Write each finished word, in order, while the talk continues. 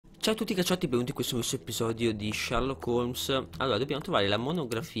Ciao a tutti cacciotti, benvenuti in questo nuovo episodio di Sherlock Holmes. Allora, dobbiamo trovare la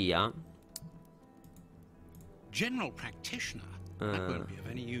monografia. General practitioner. That won't be of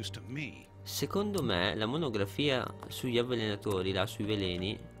any use to me. Secondo me la monografia sugli avvelenatori, là sui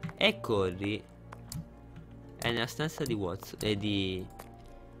veleni, e corri, è nella stanza di Watson e di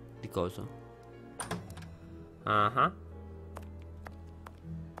coso.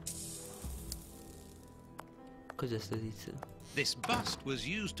 Cos'è sto tizio? This bust was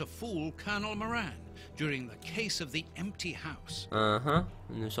used to fool Colonel Moran during the case of the empty house.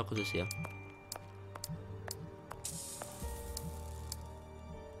 Non so cosa sia.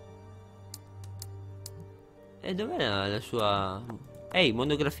 E dov'è la sua... Ehi,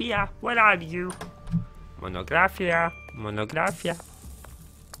 monografia? Where are you? Monografia? Monografia?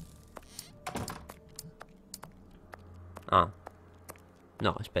 Ah.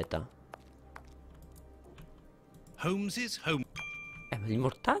 No, aspetta. Holmes's home. Ma gli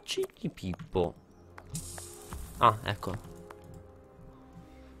mortacci di Pippo. Ah, ecco.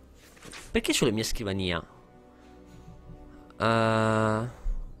 Perché sulla mia scrivania?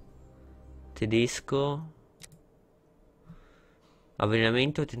 Tedesco.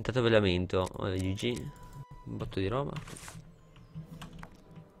 Avvelenamento, tentato avvelenamento. GG. Un botto di roba.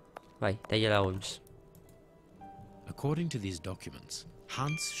 Vai, tagliala Holmes. According to these documents,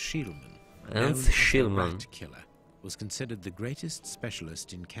 Hans Schielmann, Hans Schielmann, rat killer, was considered the greatest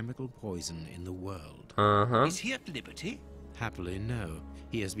specialist in chemical poison in the world. Is he at liberty? Happily, no.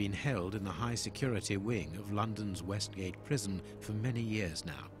 He has been held in the high security wing of London's Westgate prison for many years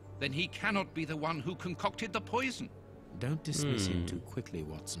now. Then he cannot be the one who concocted the poison. Don't dismiss him too quickly,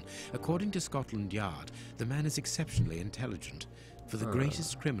 Watson. According to Scotland Yard, the man is exceptionally intelligent. For the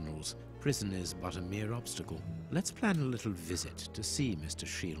greatest criminals, prison is but a mere obstacle. Let's plan a little visit to see Mr.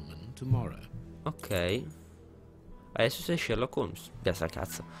 Schielmann tomorrow. Ok. Adesso sei Sherlock Holmes. Piazza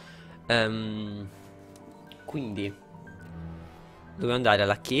cazzo. Quindi dobbiamo andare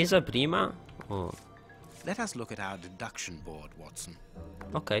alla chiesa prima. Let us look at our deduction board, Watson.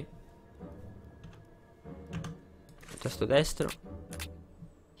 Ok. Tasto destro.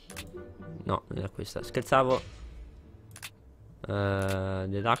 No, non era questa. Scherzavo.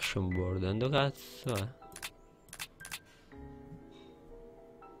 Deduction board. Dove cazzo è?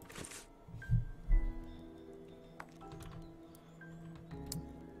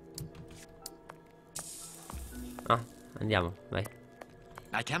 Ah, andiamo, vai.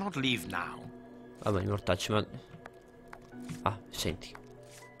 I cannot leave now. Vabbè, i mortacci, ma... Ah, senti.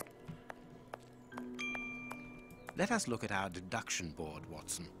 Let us look at our deduction board,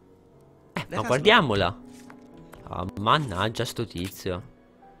 Watson. Ma guardiamola. Ah, mannaggia sto tizio.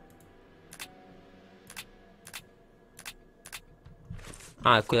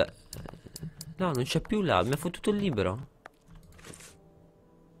 Ah, è quella... No, non c'è più là, mi ha fottuto il libro.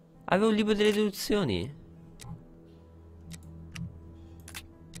 Avevo il libro delle deduzioni.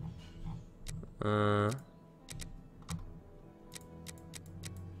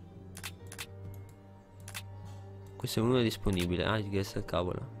 Questo è uno disponibile. Ah, che sta il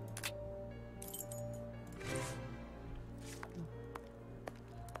cavolo.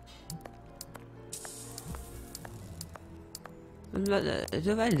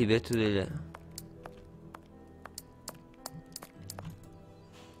 Dov'è il libretto delle...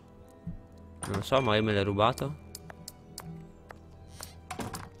 Non so, magari me l'hai rubato.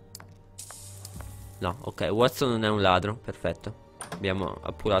 No, ok, Watson non è un ladro, perfetto. Abbiamo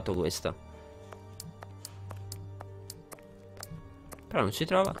appurato questa. Però non si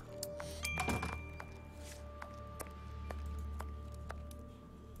trova.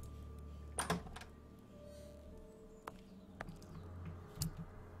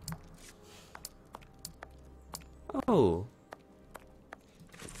 Oh.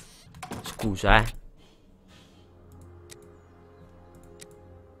 Scusa,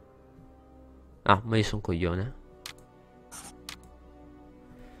 Ah, ma io sono un coglione.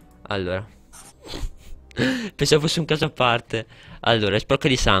 Allora. Pensavo fosse un caso a parte. Allora, è sporca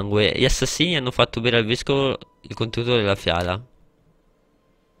di sangue. Gli assassini hanno fatto bere al vescovo il contenuto della fiala.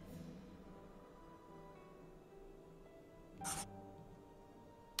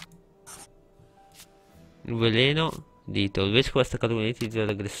 Il veleno. Dito. Il vescovo ha staccato con i denti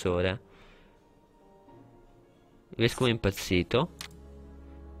dell'aggressore. Il vescovo è impazzito.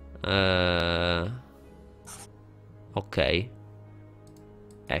 Ok.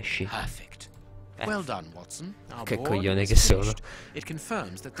 Esci. Perfect. Well done, Watson. Our Che board coglione is che sono. finished. It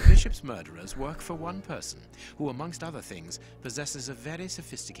confirms that the bishop's murderers work for one person, who, amongst other things, possesses a very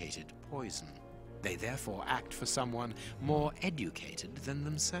sophisticated poison. They therefore act for someone more educated than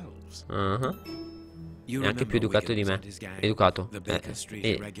themselves. You È anche più remember educato di Wiggins me. and his gang, Educato. the Baker Street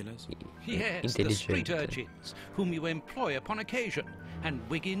E Irregulars? Yes, the street intelligente. urchins, whom you employ upon occasion, and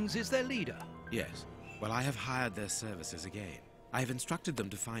Wiggins is their leader. Yes. Well, I have hired their services again. I have instructed them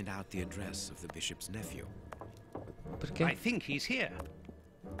to find out the address of the bishop's nephew. I Perché? think he's here.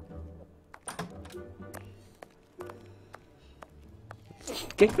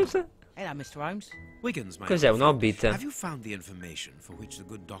 Che cosa? Hello, Mr. Holmes. Wiggins, my Cos'è, old un friend, hobbit? have you found the information for which the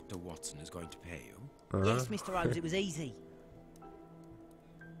good Dr. Watson is going to pay you? Yes, Mr. Holmes, it was easy.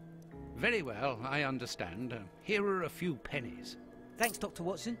 Very well, I understand. Here are a few pennies. Thanks, Dr.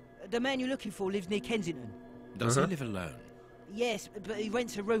 Watson. The man you're looking for lives near Kensington. Does he live alone? Yes, but he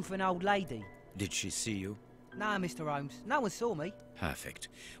rents a room for an old lady. Did she see you? No, Mr. Holmes, no one saw me. Perfect.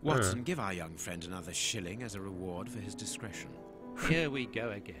 Watson, give our young friend another shilling as a reward for his discretion. Here we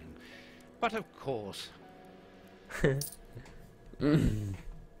go again. But of course.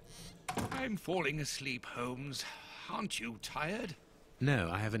 I'm falling asleep, Holmes. Aren't you tired? No,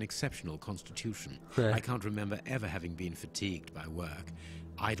 I have an exceptional constitution. I can't remember ever having been fatigued by work.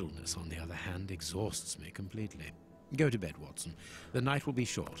 Idleness, on the other hand, exhausts me completely. Go to bed, Watson. The night will be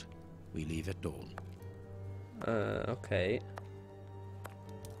short. We leave at dawn. Ok.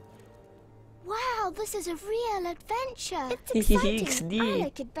 Wow, this is a real adventure. It's exciting. XD. I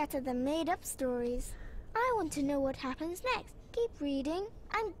like it better than made-up stories. I want to know what happens next. Keep reading.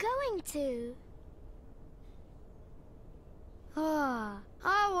 I'm going to. Oh,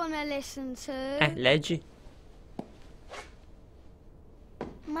 I want to listen to. Leggi.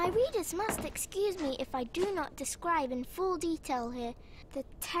 My readers must excuse me if I do not describe in full detail here the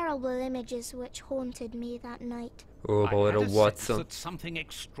terrible images which haunted me that night. Oh, I had povero a sense Watson. that something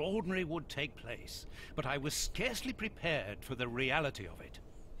extraordinary would take place, but I was scarcely prepared for the reality of it.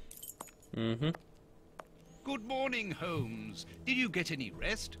 Good morning, Holmes. Did you get any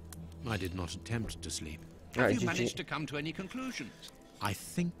rest? I did not attempt to sleep. Have you GG. managed to come to any conclusions? I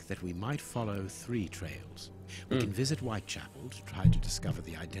think that we might follow 3 trails. We can visit Whitechapel to try to discover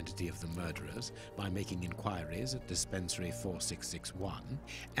the identity of the murderers by making inquiries at Dispensary 4661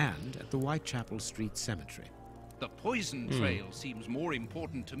 and at the Whitechapel Street Cemetery. The poison trail seems more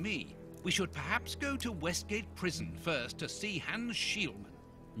important to me. We should perhaps go to Westgate Prison first to see Hans Schielman.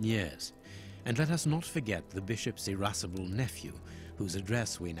 Yes, and let us not forget the bishop's irascible nephew, whose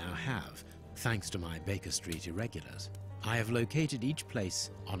address we now have, thanks to my Baker Street irregulars. I have located each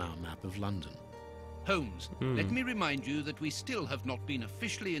place on our map of London. Holmes, let me remind you that we still have not been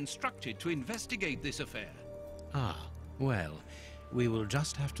officially instructed to investigate this affair. Ah, well, we will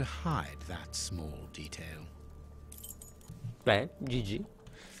just have to hide that small detail. Beh, GG.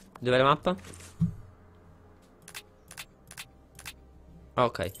 Dov'è la mappa?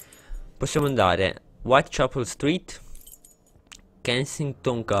 Ok. Possiamo andare Whitechapel Street,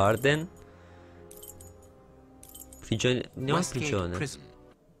 Kensington Garden. Prigione. Andiamo a Westgate prigione. Prison.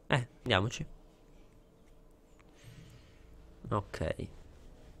 Andiamoci. Ok.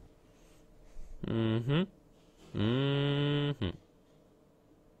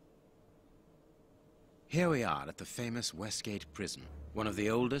 Here we are at the famous Westgate Prison, one of the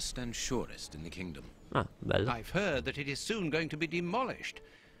oldest and surest in the kingdom. Ah, bello. I've heard that it is soon going to be demolished.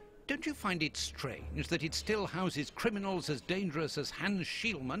 Don't you find it strange that it still houses criminals as dangerous as Hans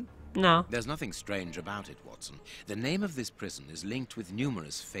Schielman? No. There's nothing strange about it, Watson. The name of this prison is linked with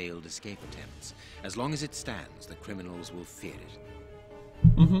numerous failed escape attempts. As long as it stands, the criminals will fear it.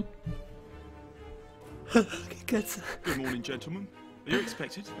 Che cazzo? Good morning, gentlemen. Are you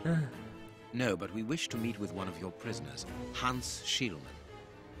expected? No, but we wish to meet with one of your prisoners, Hans Schielman.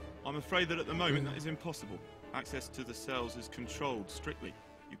 I'm afraid that at the moment that is impossible. Access to the cells is controlled strictly.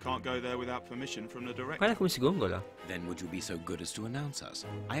 You can't go there without permission from the director. Guarda come si gongola. Then would you be so good as to announce us?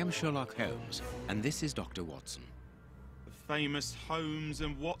 I am Sherlock Holmes, and this is Dr. Watson. The famous Holmes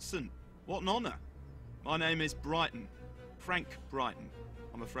and Watson. What an honour. My name is Brighton. Frank Brighton.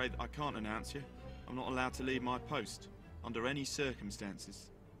 I'm afraid I can't announce you. I'm not allowed to leave my post, under any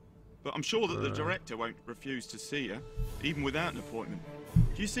circumstances. But I'm sure that the director won't refuse to see you, even without an appointment.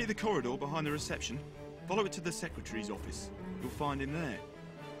 Do you see the corridor behind the reception? Follow it to the secretary's office. You'll find him there.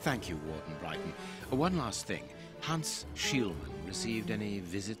 Thank you, Warden Brighton. One last thing. Hans Schielman received any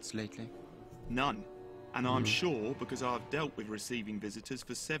visits lately? None. And I'm sure because I've dealt with receiving visitors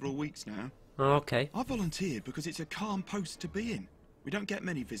for several weeks now. Ok. I volunteered because it's a calm post to be in. We don't get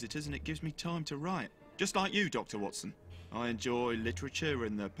many visitors and it gives me time to write. Just like you, Dr. Watson. I enjoy literature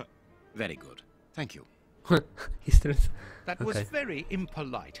and the... Very good. Thank you. That was Okay. very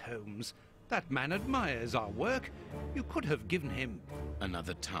impolite, Holmes. That man admires our work. You could have given him...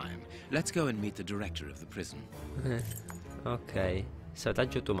 Another time. Let's go and meet the director of the prison. Ok.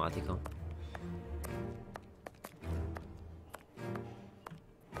 Salvataggio automatico.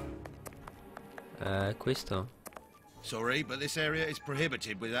 Questo? Sorry, but this area is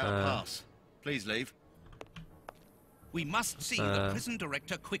prohibited without a pass. Please leave. We must see the prison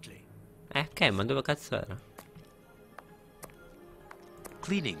director quickly. Ok, ma dove cazzo era?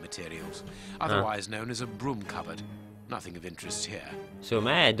 Cleaning materials, otherwise known as a broom cupboard. Nothing of interest here. Secondo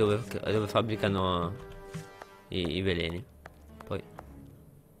me è dove fabbricano i veleni. Poi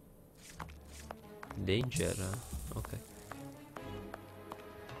Danger. Ok.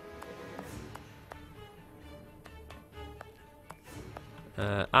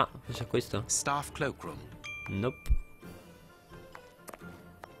 Cos'è questo? Staff cloakroom. Nope.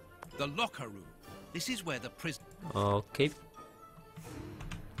 The locker room. This is where the prison... Ok.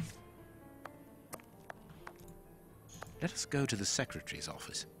 Let us go to the secretary's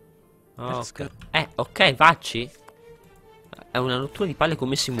office. Ok. Ok, facci. È una rottura di palle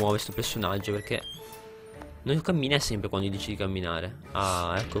come si muove sto personaggio, perché non cammina sempre quando gli dici di camminare.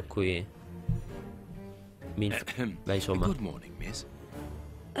 Ah, ecco qui. Beh, insomma. Good morning, miss.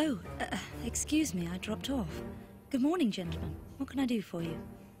 Oh, excuse me, I dropped off. Good morning, gentlemen. What can I do for you?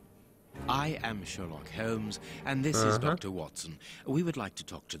 I am Sherlock Holmes, and this is Dr. Watson. We would like to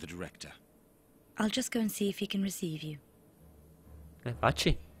talk to the director. I'll just go and see if he can receive you.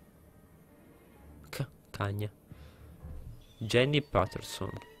 Facci. Cagna. Jenny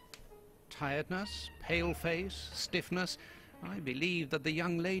Patterson. Tiredness, pale face, stiffness. I believe that the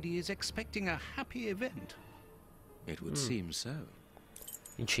young lady is expecting a happy event. It would seem so.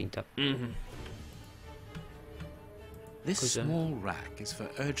 Incinta. This small rack is for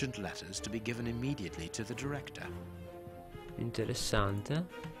urgent letters to be given immediately to the director. Interessante.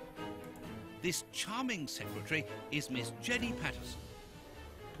 This charming secretary is Miss Jenny Patterson.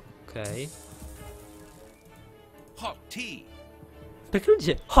 Ok. Hot tea. Perché lui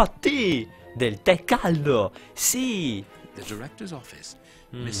dice hot tea? Del tè caldo. Sì. The director's office.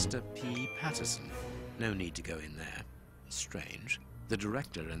 Mr. P. Patterson. No need to go in there. Strange. The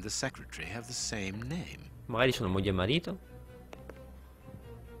director and the secretary have the same name. Magari sono moglie e marito.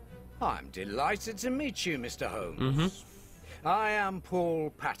 I'm delighted to meet you, Mr. Holmes. I am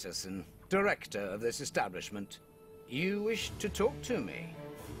Paul Patterson, director of this establishment. You wish to talk to me?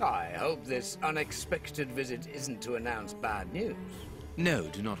 I hope this unexpected visit isn't to announce bad news. No,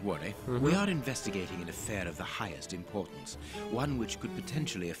 do not worry. We are investigating an affair of the highest importance, one which could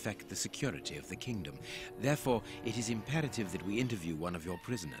potentially affect the security of the kingdom. Therefore, it is imperative that we interview one of your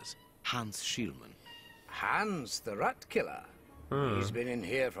prisoners, Hans Schielmann. Hans, the rat killer. He's been in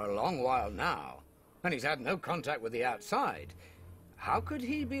here for a long while now, and he's had no contact with the outside. How could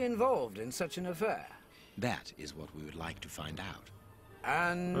he be involved in such an affair? That is what we would like to find out.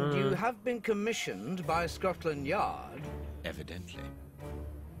 And you have been commissioned by Scotland Yard? Evidently.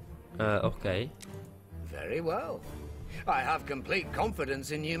 Ok. Very well. I have complete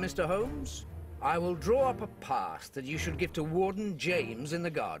confidence in you, Mr. Holmes. I will draw up a pass that you should give to Warden James in the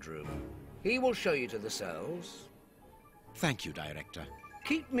guard room. He will show you to the cells. Thank you, Director.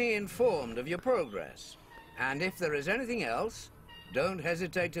 Keep me informed of your progress. And if there is anything else, don't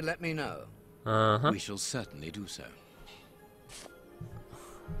hesitate to let me know. We shall certainly do so.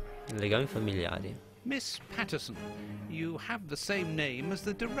 Legami familiari. Miss Patterson, you have the same name as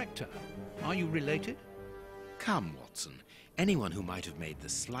the director. Are you related? Come, Watson. Anyone who might have made the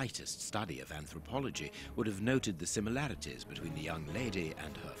slightest study of anthropology would have noted the similarities between the young lady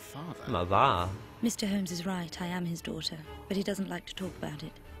and her father. Ma va. Mr. Holmes is right, I am his daughter, but he doesn't like to talk about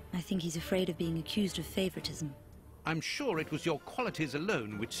it. I think he's afraid of being accused of favoritism. I'm sure it was your qualities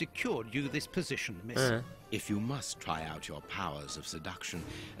alone which secured you this position, miss. If you must try out your powers of seduction,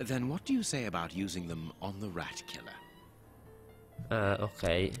 then what do you say about using them on the rat killer?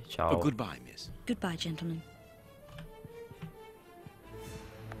 Ok, ciao. Goodbye, miss. Goodbye, gentlemen.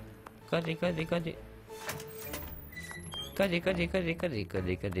 Corri, corri, corri. Corri, corri, corri, corri,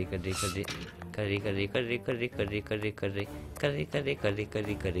 corri, corri, corri, corri. Corri, corri, corri, corri, corri, corri, corri. Corri, corri, corri,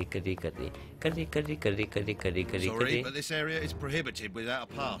 corri, corri, corri, corri. Corri, corri, corri, corri, corri, corri, Sorry, corri. but this area is prohibited without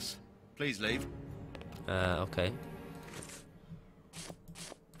a pass. Please leave. Ok.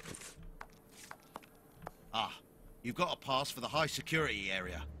 Ah, you've got a pass for the high security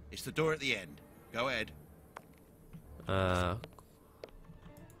area. It's the door at the end. Go ahead.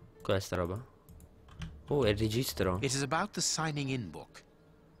 Qual è sta roba? Oh, è il registro. It is about the signing in book.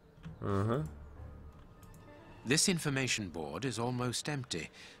 This information board is almost empty.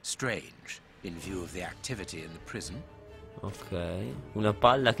 Strange, in view of the activity in the prison. Ok. Una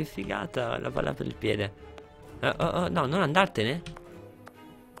palla, che figata. La palla per il piede. No, non andartene.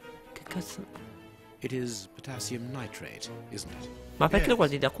 Che cazzo? It is potassium nitrate, isn't it? Ma perché lo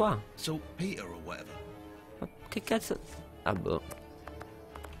guardi da qua? Saltpeter or whatever. Ma che cazzo? Ah, boh.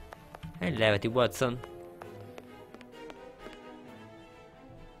 Levati, Watson.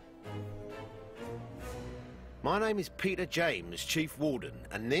 My name is Peter James, Chief Warden,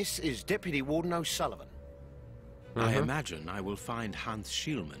 and this is Deputy Warden O'Sullivan. I imagine I will find Hans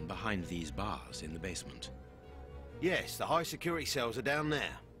Schielman behind these bars in the basement. Yes, the high security cells are down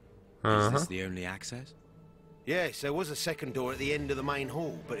there. Is this the only access? Yes, there was a second door at the end of the main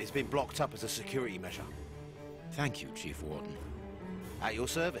hall, but it's been blocked up as a security measure. Thank you, Chief Warden. At your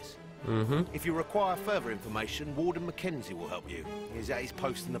service. If you require further information, Warden Mackenzie will help you. He's at his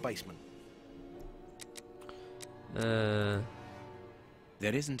post in the basement. There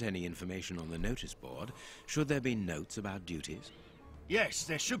isn't any information on the notice board. Should there be notes about duties? Yes,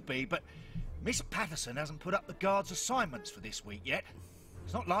 there should be, but Miss Patterson hasn't put up the guard's assignments for this week yet.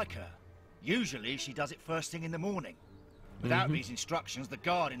 It's not like her. Usually she does it first thing in the morning. Without these instructions, the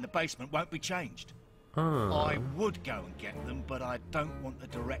guard in the basement won't be changed. I would go and get them, but I don't want the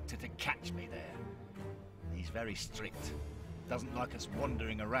director to catch me there. He's very strict. Doesn't like us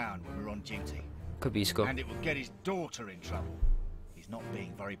wandering around when we're on duty. Capisco. And it will get his daughter in trouble. He's not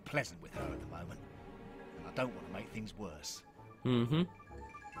being very pleasant with her at the moment. And I don't want to make things worse.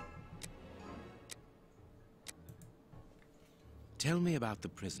 Tell me about the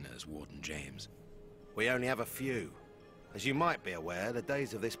prisoners, Warden James. We only have a few. As you might be aware, the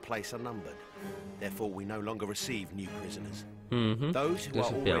days of this place are numbered. Therefore, we no longer receive new prisoners. Those who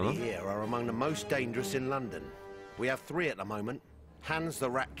are already here are among the most dangerous in London. We have 3 at the moment. Hans the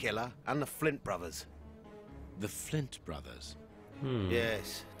Rat Killer and the Flint Brothers. The Flint Brothers?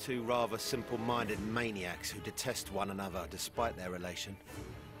 Yes, 2 rather simple-minded maniacs who detest one another despite their relation.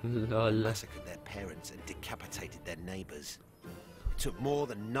 Lol. Massacred their parents and decapitated their neighbours. It took more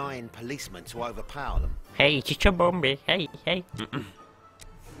than 9 policemen to overpower them. Hey, Ciccio Bombi, hey.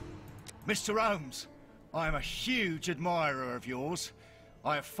 Mr. Holmes, I am a huge admirer of yours.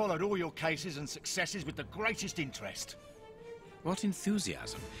 I have followed all your cases and successes with the greatest interest. What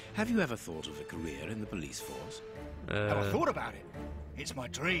enthusiasm. Have you ever thought of a career in the police force? Have I thought about it? It's my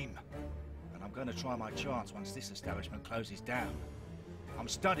dream. And I'm going to try my chance once this establishment closes down. I'm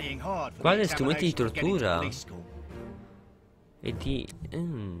studying hard for the strumenti di examination to get into tortura? police school. E di...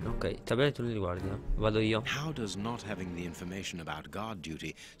 ok, tabella di turni di guardia. Vado io. How does not having the information about guard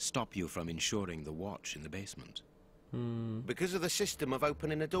duty stop you from ensuring the watch in the basement? Because of the system of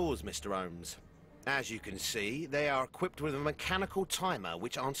opening the doors, Mr. Holmes. As you can see, they are equipped with a mechanical timer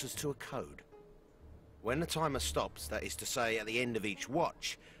which answers to a code. When the timer stops, that is to say at the end of each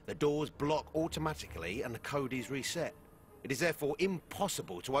watch, the doors block automatically and the code is reset. It is therefore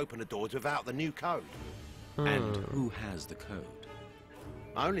impossible to open the doors without the new code. And who has the code?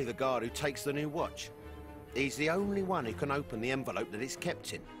 Only the guard who takes the new watch. He's the only one who can open the envelope that it's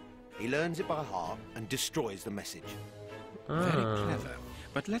kept in. He learns it by heart and destroys the message. Very clever.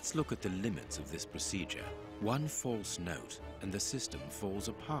 But let's look at the limits of this procedure. One false note and the system falls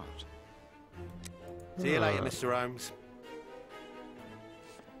apart. See you later, Mr. Holmes.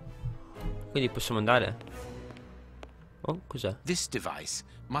 Quindi possiamo andare? Oh, cos'è? This device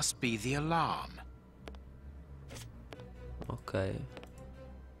must be the alarm. Ok.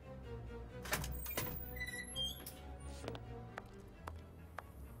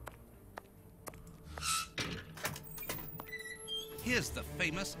 Here's the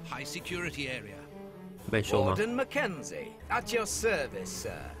famous high security area. Beh, insomma. Warden Mackenzie, at your service,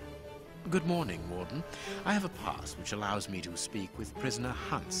 sir. Good morning, Warden. I have a pass which allows me to speak with prisoner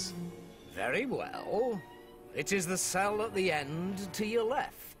Hans. Very well. It is the cell at the end to your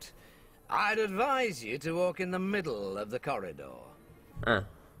left. I'd advise you to walk in the middle of the corridor.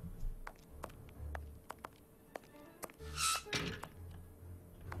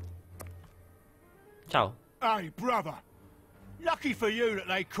 Ciao. Hey, brother. Lucky for you that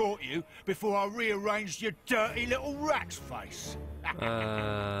they caught you before I rearranged your dirty little rat's face.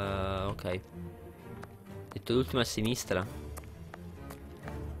 Ok. Detto l'ultimo a sinistra.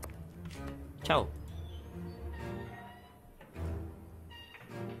 Ciao.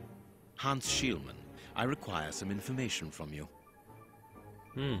 Hans Schielman, I require some information from you.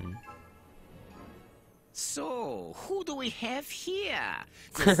 So, who do we have here?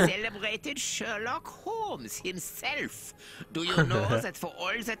 The celebrated Sherlock Holmes himself. Do you know that for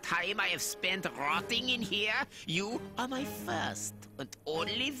all the time I have spent rotting in here, you are my first and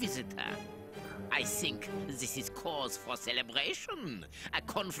only visitor? I think this is cause for celebration. A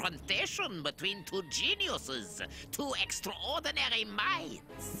confrontation between 2 geniuses, 2 extraordinary minds.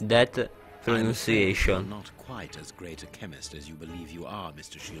 That pronunciation. I'm not quite as great a chemist as you believe you are,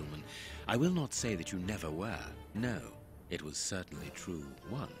 Mr. Schielman. I will not say that you never were. No, it was certainly true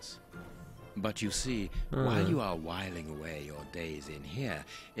once. But you see, while you are whiling away your days in here,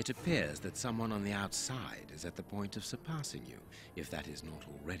 it appears that someone on the outside is at the point of surpassing you, if that is not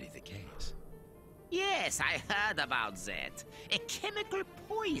already the case. Yes, I heard about that. A chemical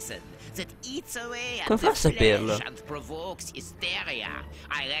poison that eats away at Come the fa a saperlo? flesh and provokes hysteria.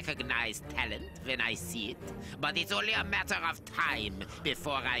 I recognize talent when I see it, but it's only a matter of time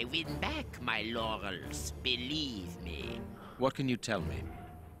before I win back my laurels. Believe me. What can you tell me?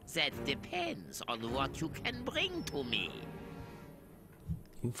 That depends on what you can bring to me.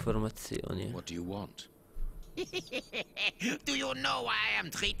 Informazioni. What do you want? Do you know why I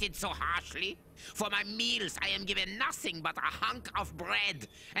am treated so harshly? For my meals, I am given nothing but a hunk of bread.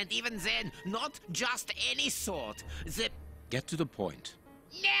 And even then, not just any sort. The... Get to the point.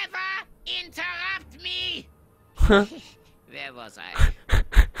 Never interrupt me! Where was I?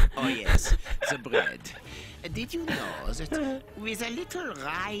 Oh yes, the bread. Did you know that with a little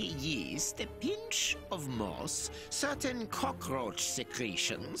rye yeast, a pinch of moss, certain cockroach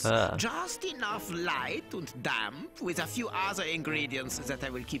secretions, just enough light and damp, with a few other ingredients that I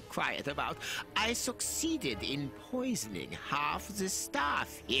will keep quiet about, I succeeded in poisoning half the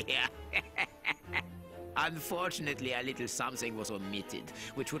staff here. Unfortunately, a little something was omitted,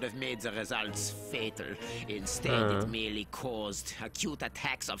 which would have made the results fatal. Instead, it merely caused acute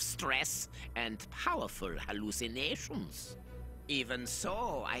attacks of stress and powerful hallucinations. Even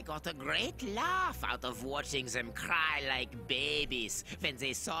so, I got a great laugh out of watching them cry like babies when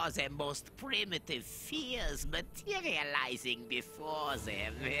they saw their most primitive fears materializing before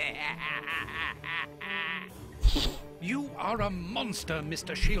them. You are a monster,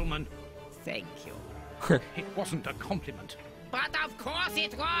 Mr. Shielman. Thank you. It wasn't a compliment. But of course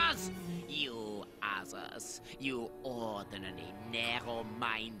it was! You others, you ordinary,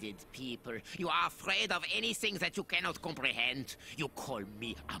 narrow-minded people, you are afraid of anything that you cannot comprehend. You call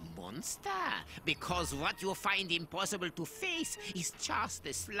me a monster because what you find impossible to face is just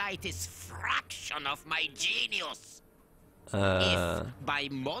the slightest fraction of my genius. If by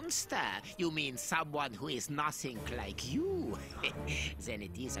monster you mean someone who is nothing like you, then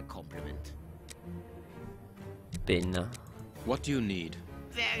it is a compliment. Penna. What do you need?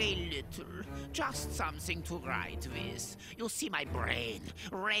 Very little. Just something to write with. You see, my brain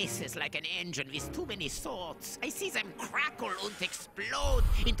races like an engine with too many thoughts. I see them crackle and explode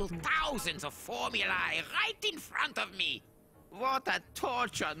into thousands of formulae right in front of me. What a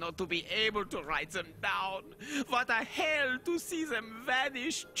torture not to be able to write them down. What a hell to see them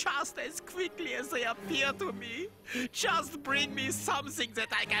vanish just as quickly as they appear to me. Just bring me something that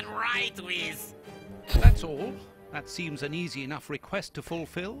I can write with. That's all. That seems an easy enough request to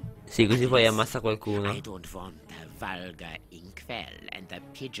fulfill. Sì, così poi ammazza qualcuno. I don't want a vulgar inkwell and a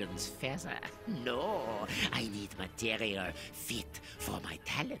pigeon's feather. No, I need material fit for my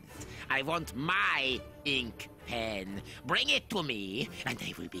talent. I want my ink pen. Bring it to me, and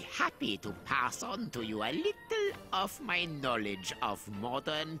I will be happy to pass on to you a little of my knowledge of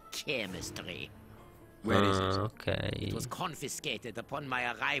modern chemistry. Where is it? Okay. It was confiscated upon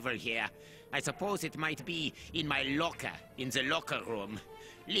my arrival here. I suppose it might be in my locker, in the locker room.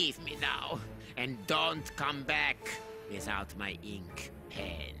 Leave me now, and don't come back without my ink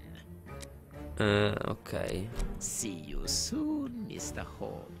pen. Ok. See you soon, Mr.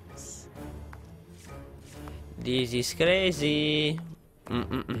 Holmes. This is crazy.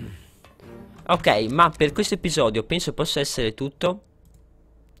 Ok, ma per questo episodio penso possa essere tutto.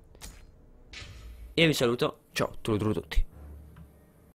 Io vi saluto. Ciao, tutti.